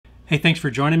Hey, thanks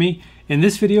for joining me. In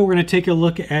this video, we're going to take a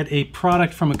look at a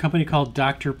product from a company called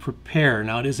Dr. Prepare.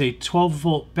 Now, it is a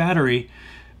 12-volt battery,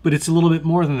 but it's a little bit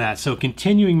more than that. So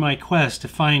continuing my quest to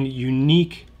find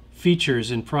unique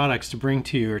features and products to bring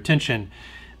to your attention,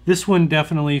 this one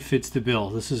definitely fits the bill.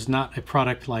 This is not a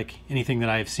product like anything that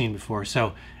I have seen before.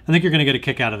 So I think you're going to get a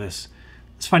kick out of this.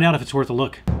 Let's find out if it's worth a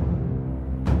look.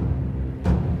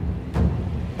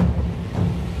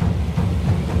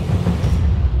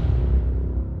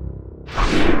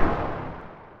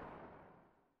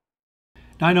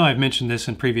 Now, I know I've mentioned this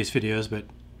in previous videos, but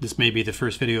this may be the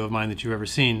first video of mine that you've ever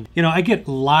seen. You know, I get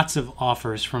lots of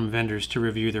offers from vendors to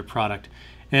review their product,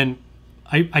 and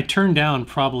I turn down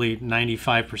probably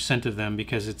 95% of them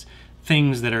because it's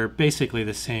things that are basically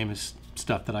the same as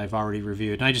stuff that I've already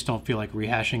reviewed, and I just don't feel like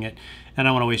rehashing it, and I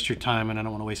don't want to waste your time, and I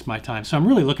don't want to waste my time. So I'm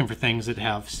really looking for things that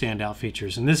have standout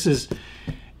features, and this is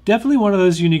definitely one of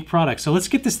those unique products. So let's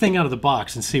get this thing out of the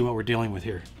box and see what we're dealing with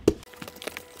here.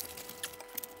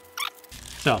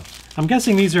 So I'm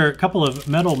guessing these are a couple of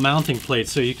metal mounting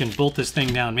plates so you can bolt this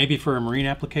thing down, maybe for a marine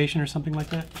application or something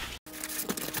like that.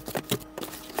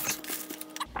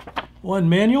 One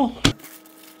manual.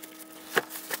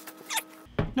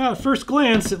 Now, at first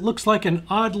glance, it looks like an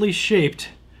oddly shaped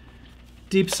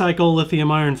deep cycle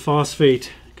lithium iron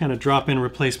phosphate kind of drop-in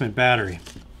replacement battery.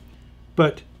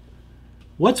 But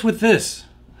what's with this?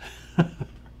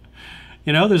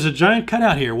 You know, there's a giant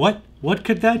cutout here. What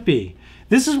could that be?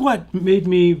 This is what made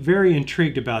me very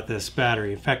intrigued about this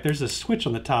battery. In fact, there's a switch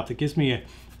on the top that gives me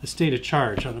a state of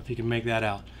charge. I don't know if you can make that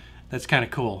out. That's kind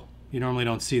of cool. You normally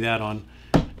don't see that on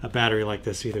a battery like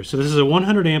this either. So this is a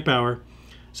 100 amp hour.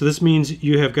 So this means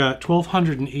you have got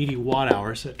 1280 watt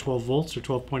hours at 12 volts or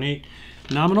 12.8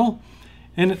 nominal.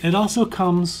 And it also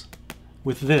comes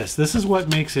with this. This is what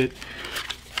makes it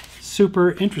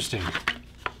super interesting.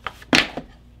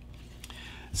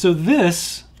 So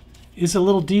this is a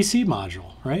little DC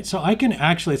module, right? So I can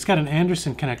actually, it's got an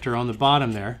Anderson connector on the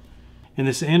bottom there, and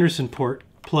this Anderson port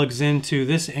plugs into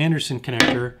this Anderson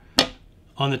connector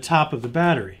on the top of the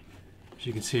battery. As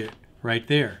you can see it right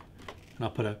there. And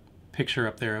I'll put a picture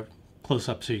up there, close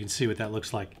up, so you can see what that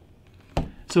looks like.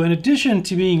 So in addition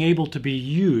to being able to be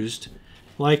used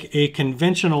like a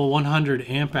conventional 100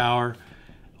 amp hour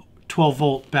 12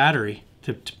 volt battery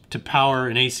to power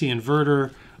an AC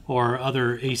inverter or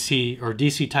other AC or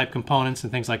DC type components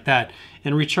and things like that,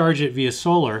 and recharge it via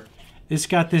solar, it's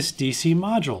got this DC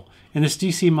module. And this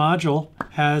DC module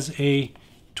has a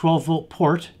 12 volt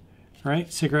port,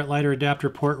 right? Cigarette lighter adapter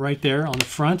port right there on the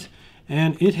front.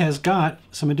 And it has got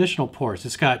some additional ports.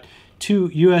 It's got two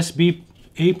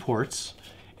USB-A ports.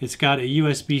 It's got a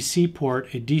USB-C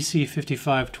port, a DC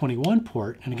 5521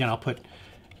 port. And again, I'll put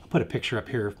a picture up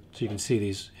here so you can see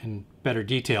these in better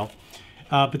detail.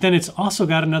 But then it's also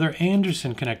got another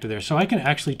Anderson connector there. So I can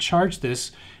actually charge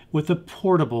this with a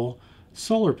portable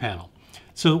solar panel.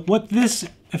 So what this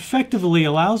effectively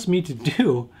allows me to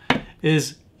do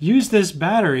is use this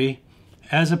battery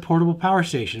as a portable power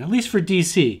station, at least for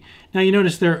DC. Now you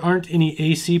notice there aren't any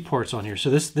AC ports on here. So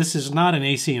this is not an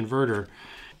AC inverter,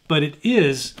 but it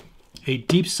is a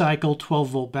deep cycle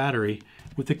 12 volt battery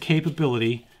with the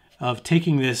capability of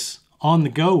taking this on the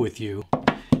go with you.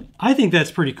 I think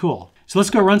that's pretty cool. So let's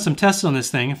go run some tests on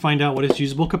this thing and find out what its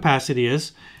usable capacity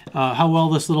is, how well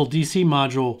this little DC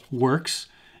module works,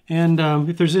 and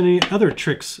if there's any other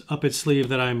tricks up its sleeve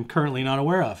that I'm currently not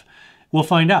aware of. We'll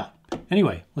find out.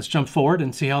 Anyway, let's jump forward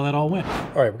and see how that all went.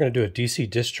 All right, we're going to do a DC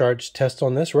discharge test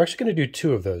on this. We're actually going to do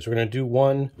two of those. We're going to do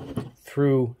one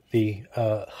through the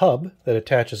hub that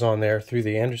attaches on there through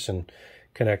the Anderson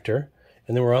connector,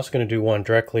 and then we're also going to do one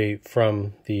directly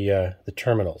from the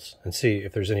terminals and see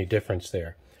if there's any difference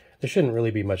there. There shouldn't really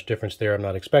be much difference there, I'm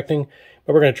not expecting,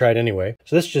 but we're going to try it anyway.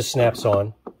 So this just snaps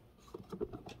on.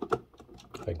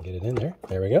 If I can get it in there.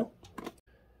 There we go.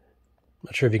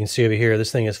 Not sure if you can see over here.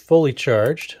 This thing is fully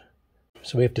charged.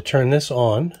 So we have to turn this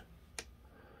on.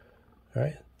 All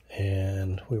right.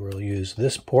 And we will use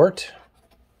this port.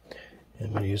 And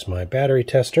I'm going to use my battery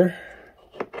tester.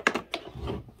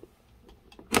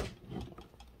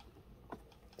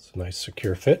 It's a nice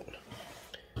secure fit.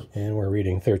 And we're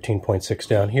reading 13.6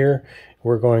 down here.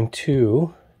 We're going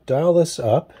to dial this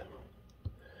up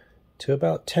to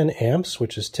about 10 amps,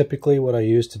 which is typically what I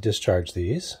use to discharge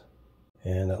these.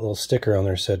 And that little sticker on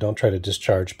there said don't try to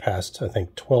discharge past, I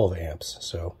think, 12 amps.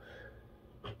 So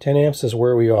 10 amps is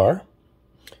where we are.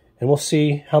 And we'll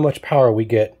see how much power we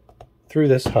get through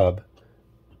this hub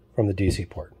from the DC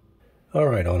port. All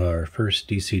right, on our first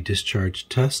DC discharge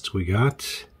test, we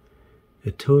got a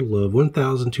total of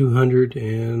 1,200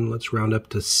 and let's round up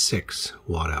to 6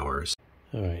 watt hours.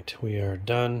 All right, we are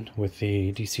done with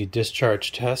the DC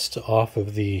discharge test off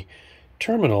of the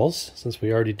terminals, since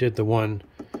we already did the one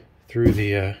through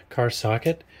the car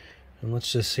socket. And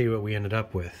let's just see what we ended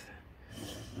up with.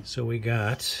 So we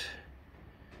got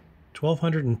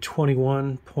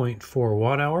 1221.4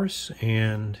 watt hours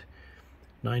and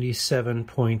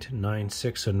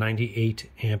 97.96, so 98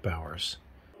 amp hours.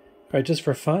 All right, just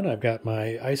for fun, I've got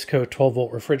my IceCo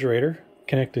 12-volt refrigerator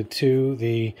connected to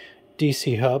the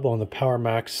DC hub on the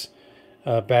PowerMax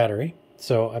battery.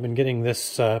 So I've been getting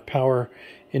this power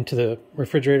into the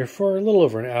refrigerator for a little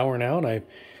over an hour now, and I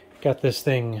got this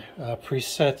thing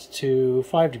preset to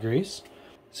 5 degrees.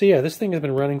 So yeah, this thing has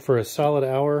been running for a solid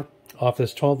hour off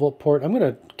this 12-volt port. I'm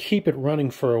going to keep it running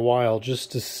for a while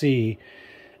just to see,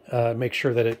 make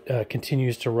sure that it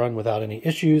continues to run without any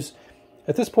issues.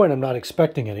 At this point, I'm not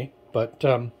expecting any, but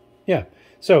yeah.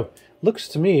 So looks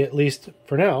to me, at least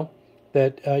for now,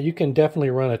 that you can definitely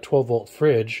run a 12-volt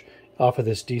fridge off of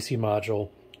this DC module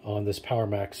on this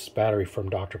PowerMax battery from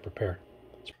Dr. Prepare.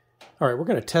 All right, we're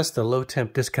going to test the low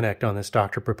temp disconnect on this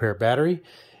Dr. Prepare battery.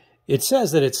 It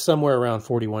says that it's somewhere around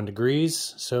 41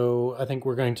 degrees, so I think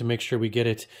we're going to make sure we get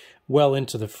it well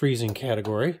into the freezing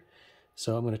category.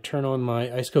 So I'm going to turn on my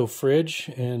IceCo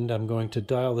fridge, and I'm going to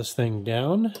dial this thing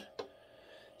down.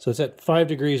 So it's at 5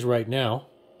 degrees right now,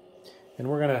 and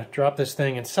we're going to drop this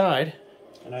thing inside.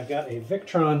 And I've got a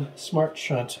Victron Smart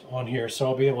Shunt on here, so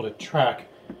I'll be able to track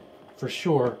for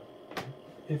sure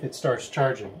if it starts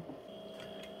charging.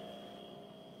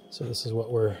 So this is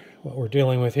what we're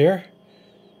dealing with here.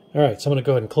 All right, so I'm going to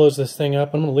go ahead and close this thing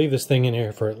up. I'm going to leave this thing in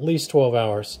here for at least 12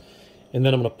 hours, and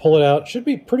then I'm going to pull it out. It should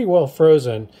be pretty well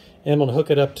frozen, and I'm going to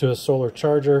hook it up to a solar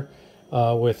charger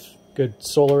with good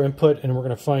solar input, and we're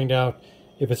going to find out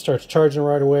if it starts charging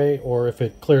right away or if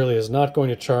it clearly is not going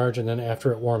to charge, and then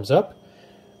after it warms up,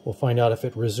 we'll find out if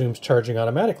it resumes charging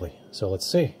automatically. So let's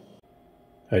see.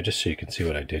 Just so you can see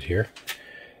what I did here.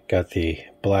 Got the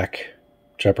black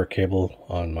jumper cable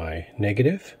on my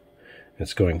negative.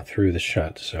 It's going through the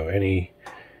shunt. So any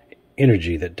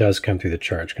energy that does come through the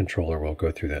charge controller will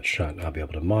go through that shunt, and I'll be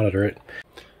able to monitor it.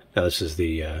 Now this is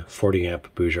the 40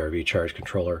 amp Bouge RV charge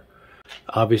controller.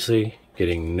 Obviously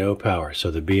getting no power. So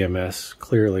the BMS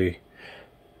clearly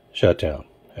shut down,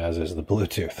 as is the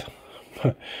Bluetooth.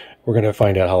 We're going to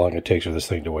find out how long it takes for this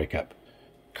thing to wake up.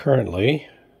 Currently,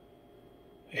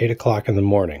 8 o'clock in the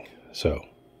morning, so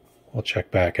we'll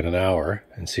check back in an hour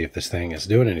and see if this thing is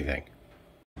doing anything.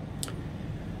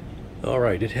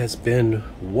 Alright, it has been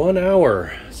 1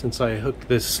 hour since I hooked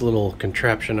this little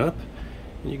contraption up.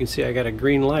 And you can see I got a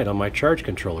green light on my charge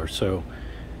controller, so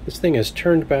this thing has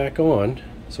turned back on,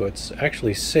 so it's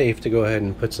actually safe to go ahead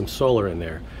and put some solar in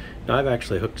there. Now I've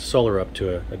actually hooked solar up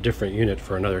to a different unit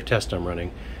for another test I'm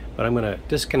running, but I'm going to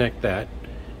disconnect that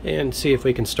and see if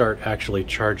we can start actually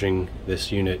charging this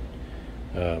unit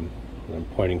I'm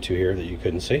pointing to here that you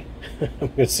couldn't see. I'm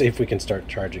going to see if we can start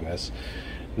charging this.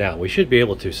 Now we should be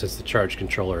able to, since the charge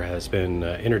controller has been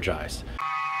energized.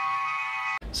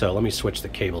 So let me switch the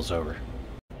cables over.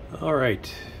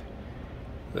 Alright,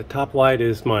 the top light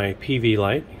is my PV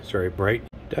light. It's very bright.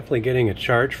 Definitely getting a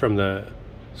charge from the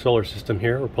solar system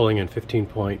here. We're pulling in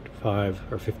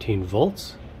 15.5 or 15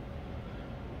 volts.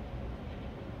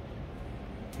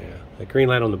 Yeah, the green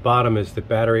light on the bottom is the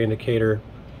battery indicator,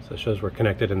 so it shows we're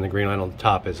connected, and the green light on the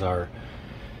top is our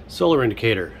solar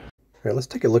indicator. All right, let's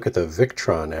take a look at the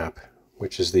Victron app,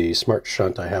 which is the smart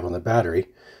shunt I have on the battery,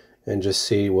 and just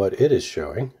see what it is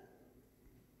showing.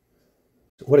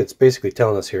 What it's basically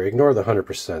telling us here, ignore the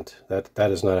 100%.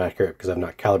 That is not accurate because I've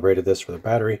not calibrated this for the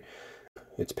battery.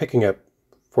 It's picking up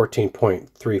 14.35,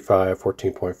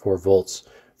 14.4 volts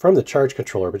from the charge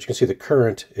controller, but you can see the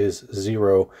current is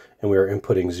 0 and we are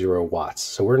inputting 0 watts.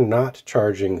 So we're not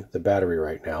charging the battery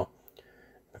right now.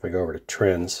 If I go over to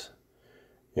trends,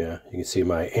 yeah, you can see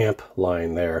my amp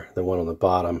line there. The one on the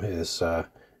bottom is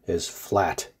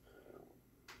flat.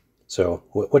 So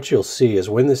what you'll see is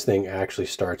when this thing actually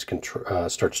starts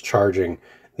charging,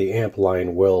 the amp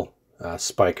line will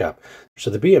spike up. So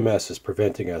the BMS is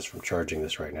preventing us from charging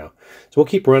this right now. So we'll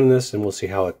keep running this and we'll see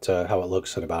how it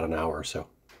looks in about an hour or so.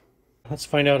 Let's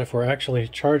find out if we're actually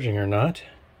charging or not.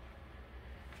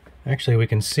 Actually, we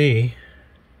can see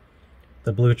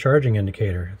the blue charging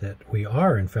indicator that we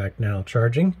are in fact now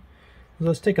charging.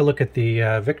 Let's take a look at the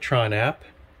Victron app,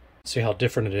 see how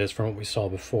different it is from what we saw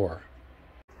before.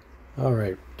 All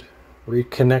right,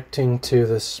 reconnecting to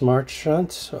the smart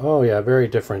shunt. Oh yeah, very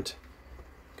different.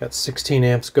 Got 16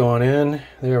 amps going in.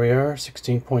 There we are,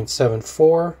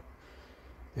 16.74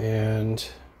 and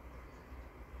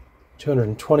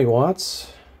 220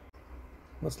 watts.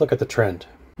 Let's look at the trend.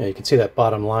 Yeah, you can see that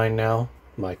bottom line now.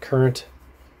 My current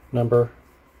number.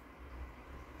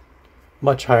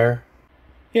 Much higher.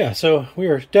 Yeah, so we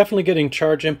are definitely getting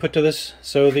charge input to this.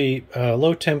 So the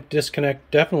low temp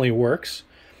disconnect definitely works.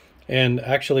 And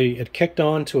actually it kicked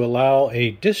on to allow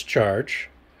a discharge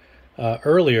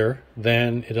earlier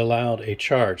than it allowed a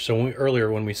charge. So earlier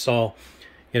when we saw,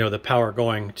 the power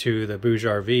going to the Bouge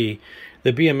RV,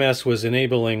 the BMS was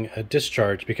enabling a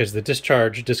discharge because the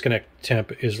discharge disconnect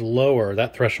temp is lower,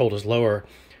 that threshold is lower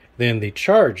than the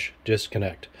charge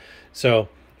disconnect. So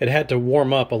it had to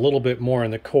warm up a little bit more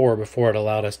in the core before it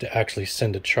allowed us to actually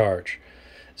send a charge.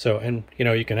 So, and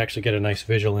you can actually get a nice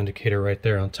visual indicator right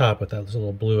there on top with those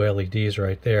little blue LEDs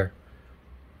right there.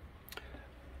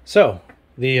 So,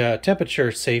 the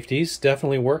temperature safeties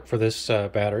definitely work for this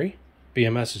battery.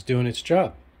 BMS is doing its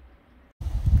job.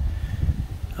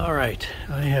 All right,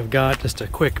 I have got just a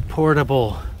quick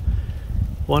portable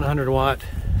 100 watt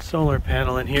solar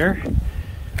panel in here.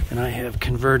 And I have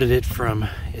converted it from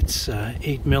its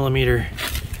 8mm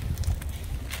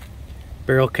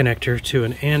barrel connector to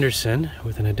an Anderson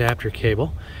with an adapter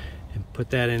cable and put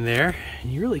that in there.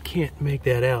 You really can't make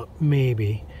that out,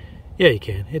 maybe. Yeah, you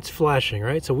can. It's flashing,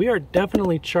 right? So we are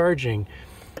definitely charging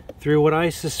through what I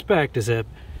suspect is a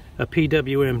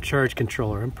PWM charge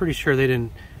controller. I'm pretty sure they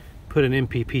didn't put an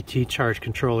MPPT charge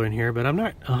controller in here, but I'm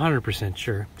not 100%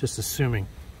 sure, just assuming.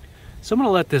 So I'm going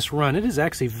to let this run. It is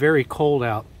actually very cold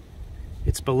out.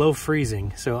 It's below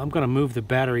freezing, so I'm going to move the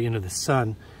battery into the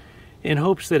sun in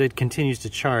hopes that it continues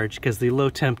to charge, because the low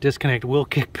temp disconnect will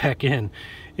kick back in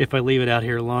if I leave it out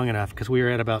here long enough, because we are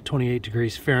at about 28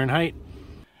 degrees Fahrenheit.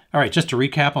 All right, just to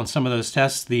recap on some of those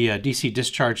tests, the DC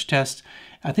discharge test,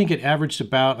 I think it averaged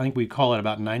about, I think we call it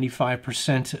about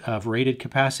 95% of rated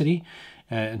capacity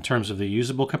in terms of the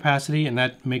usable capacity, and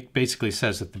that basically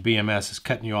says that the BMS is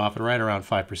cutting you off at right around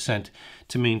 5%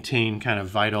 to maintain kind of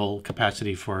vital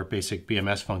capacity for basic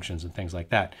BMS functions and things like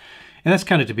that. And that's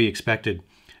kind of to be expected.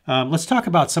 Let's talk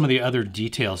about some of the other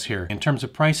details here. In terms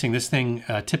of pricing, this thing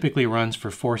typically runs for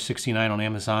 $469 on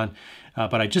Amazon,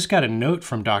 but I just got a note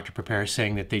from Dr. Prepare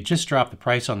saying that they just dropped the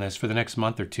price on this for the next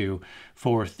month or two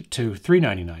to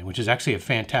 $399, which is actually a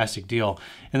fantastic deal.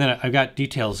 And then I've got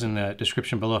details in the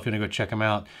description below if you want to go check them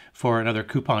out for another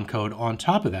coupon code on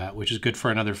top of that, which is good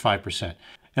for another 5%.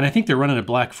 And I think they're running a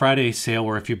Black Friday sale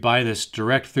where if you buy this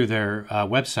direct through their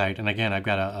website, and again, I've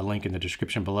got a link in the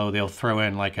description below, they'll throw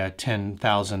in like a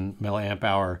 10,000 milliamp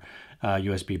hour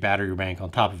USB battery bank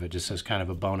on top of it, just as kind of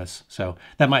a bonus. So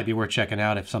that might be worth checking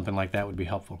out if something like that would be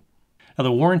helpful. Now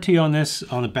the warranty on this,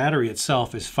 on the battery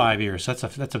itself, is 5 years. So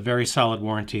that's a very solid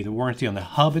warranty. The warranty on the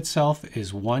hub itself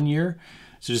is 1 year.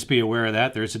 So just be aware of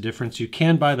that. There's a difference. You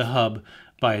can buy the hub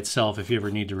by itself if you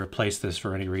ever need to replace this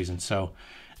for any reason. So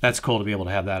that's cool to be able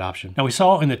to have that option. Now we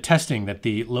saw in the testing that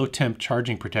the low temp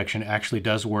charging protection actually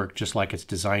does work just like it's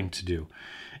designed to do.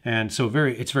 And so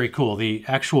it's very cool. The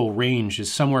actual range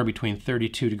is somewhere between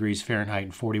 32 degrees Fahrenheit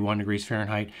and 41 degrees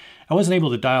Fahrenheit. I wasn't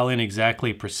able to dial in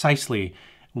exactly precisely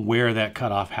where that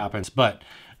cutoff happens, but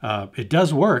it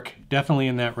does work definitely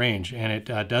in that range, and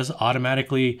it does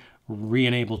automatically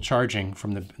re-enable charging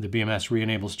from the BMS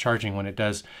re-enables charging when it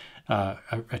does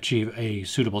achieve a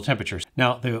suitable temperature.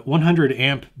 Now the 100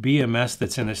 amp BMS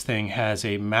that's in this thing has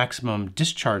a maximum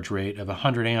discharge rate of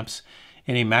 100 amps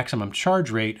and a maximum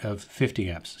charge rate of 50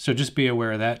 amps. So just be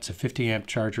aware of that. It's a 50 amp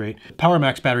charge rate.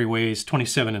 PowerMax battery weighs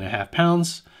 27.5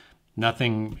 pounds.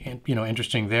 Nothing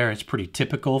interesting there. It's pretty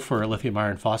typical for a lithium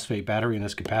iron phosphate battery in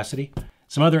this capacity.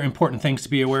 Some other important things to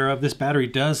be aware of. This battery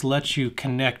does let you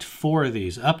connect 4 of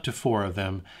these, up to 4 of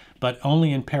them, but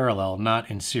only in parallel, not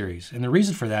in series. And the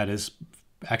reason for that is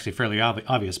actually fairly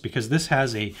obvious, because this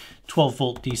has a 12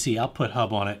 volt DC output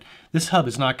hub on it. This hub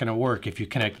is not going to work if you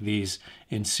connect these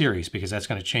in series, because that's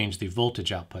going to change the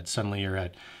voltage output. Suddenly you're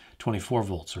at 24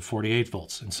 volts or 48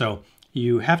 volts. And so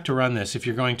you have to run this, if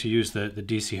you're going to use the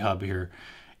DC hub here,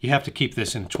 you have to keep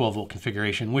this in 12 volt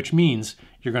configuration, which means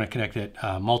you're going to connect it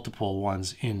multiple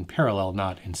ones in parallel,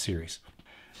 not in series.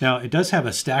 Now it does have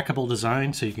a stackable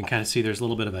design, so you can kind of see there's a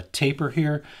little bit of a taper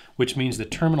here, which means the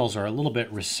terminals are a little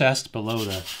bit recessed below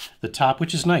the top,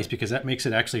 which is nice because that makes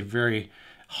it actually very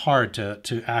hard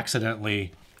to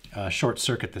accidentally short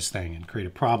circuit this thing and create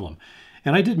a problem.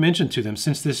 And I did mention to them,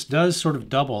 since this does sort of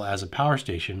double as a power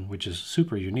station, which is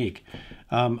super unique,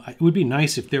 it would be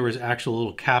nice if there was actual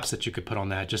little caps that you could put on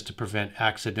that just to prevent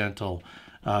accidental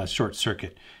short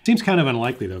circuit. Seems kind of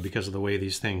unlikely though because of the way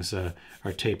these things are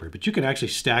tapered, but you can actually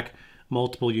stack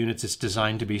multiple units. It's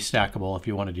designed to be stackable if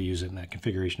you wanted to use it in that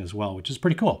configuration as well, which is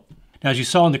pretty cool. Now, as you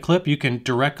saw in the clip, you can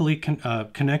directly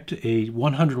connect a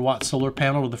 100 watt solar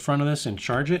panel to the front of this and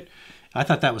charge it. I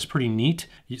thought that was pretty neat.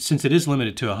 Since it is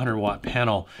limited to a 100-watt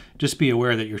panel, just be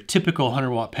aware that your typical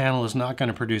 100-watt panel is not going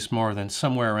to produce more than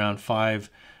somewhere around 500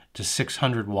 to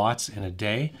 600 watts in a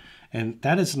day. And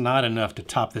that is not enough to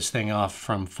top this thing off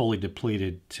from fully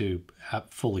depleted to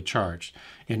fully charged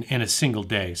in a single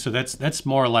day. So that's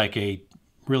more like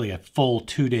really a full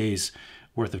 2 days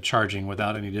worth of charging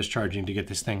without any discharging to get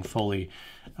this thing fully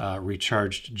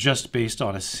recharged, just based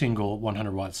on a single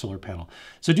 100-watt solar panel.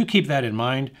 So do keep that in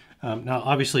mind. Now,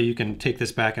 obviously, you can take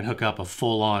this back and hook up a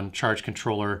full-on charge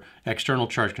controller, external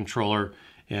charge controller,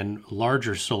 and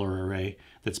larger solar array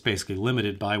that's basically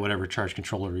limited by whatever charge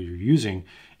controller you're using,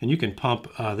 and you can pump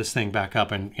this thing back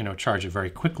up and charge it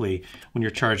very quickly when you're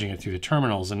charging it through the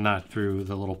terminals and not through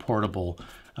the little portable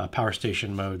power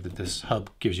station mode that this hub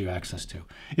gives you access to.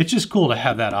 It's just cool to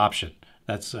have that option.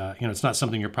 That's it's not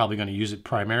something you're probably going to use it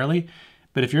primarily,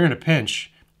 but if you're in a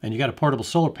pinch and you got a portable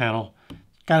solar panel,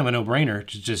 kind of a no-brainer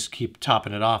to just keep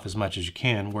topping it off as much as you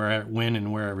can when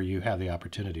and wherever you have the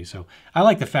opportunity. So I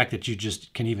like the fact that you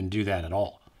just can even do that at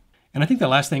all. And I think the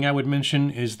last thing I would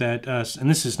mention is that, and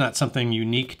this is not something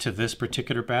unique to this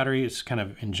particular battery, it's kind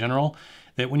of in general,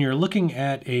 that when you're looking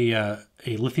at a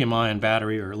lithium-ion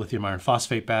battery or a lithium iron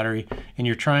phosphate battery, and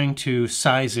you're trying to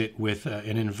size it with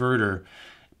an inverter,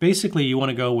 basically you want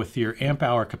to go with your amp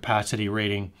hour capacity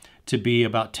rating to be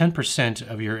about 10%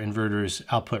 of your inverter's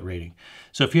output rating.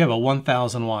 So if you have a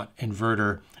 1,000 watt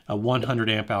inverter, a 100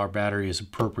 amp hour battery is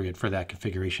appropriate for that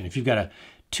configuration. If you've got a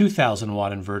 2,000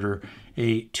 watt inverter,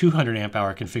 a 200 amp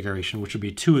hour configuration, which would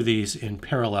be 2 of these in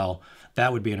parallel,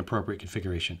 that would be an appropriate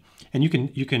configuration. And you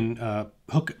can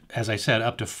hook, as I said,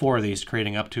 up to 4 of these,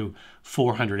 creating up to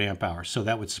 400 amp hours. So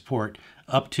that would support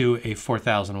up to a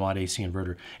 4,000 watt AC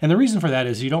inverter. And the reason for that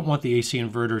is you don't want the AC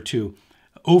inverter to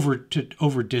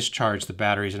over discharge the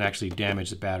batteries and actually damage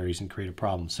the batteries and create a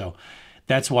problem. So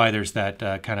that's why there's that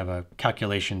kind of a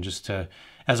calculation, just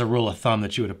as a rule of thumb,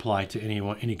 that you would apply to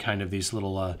any kind of these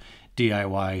little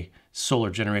DIY solar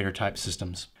generator type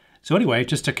systems. So anyway,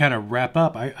 just to kind of wrap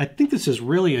up, I think this is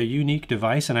really a unique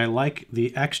device, and I like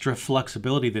the extra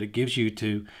flexibility that it gives you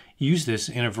to use this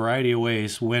in a variety of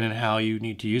ways when and how you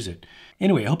need to use it.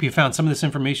 Anyway, I hope you found some of this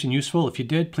information useful. If you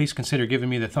did, please consider giving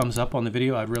me the thumbs up on the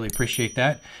video. I'd really appreciate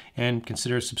that. And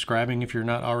consider subscribing if you're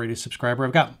not already a subscriber.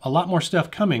 I've got a lot more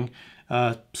stuff coming,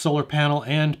 solar panel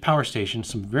and power station,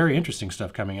 some very interesting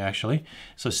stuff coming actually.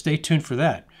 So stay tuned for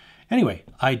that. Anyway,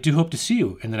 I do hope to see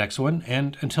you in the next one.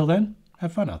 And until then,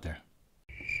 have fun out there.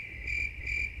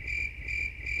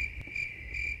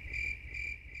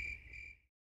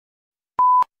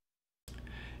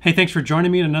 Hey, thanks for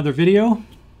joining me in another video.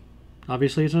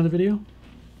 Obviously, it's another video.